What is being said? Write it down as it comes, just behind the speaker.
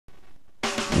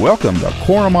Welcome to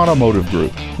Korum Automotive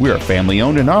Group. We are family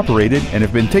owned and operated and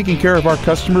have been taking care of our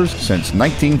customers since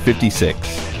 1956.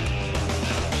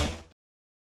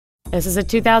 This is a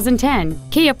 2010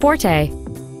 Kia Forte.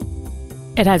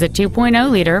 It has a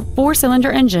 2.0-liter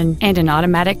four-cylinder engine and an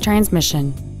automatic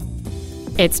transmission.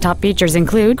 Its top features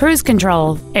include cruise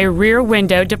control, a rear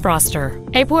window defroster,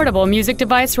 a portable music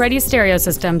device-ready stereo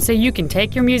system so you can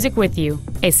take your music with you,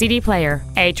 a CD player,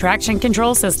 a traction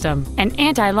control system, an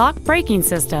anti-lock braking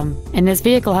system, and this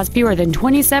vehicle has fewer than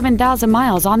 27,000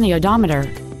 miles on the odometer.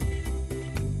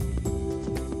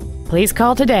 Please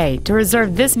call today to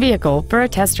reserve this vehicle for a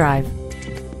test drive.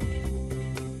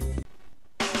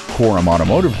 Korum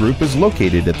Automotive Group is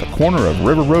located at the corner of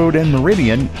River Road and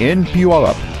Meridian in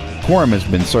Puyallup. Korum has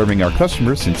been serving our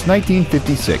customers since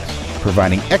 1956,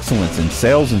 providing excellence in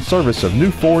sales and service of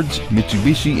new Fords,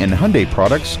 Mitsubishi, and Hyundai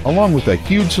products, along with a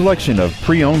huge selection of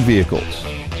pre-owned vehicles.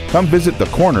 Come visit the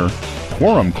corner,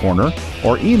 Korum Corner,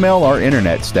 or email our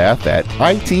internet staff at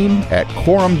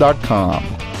iteam@korum.com.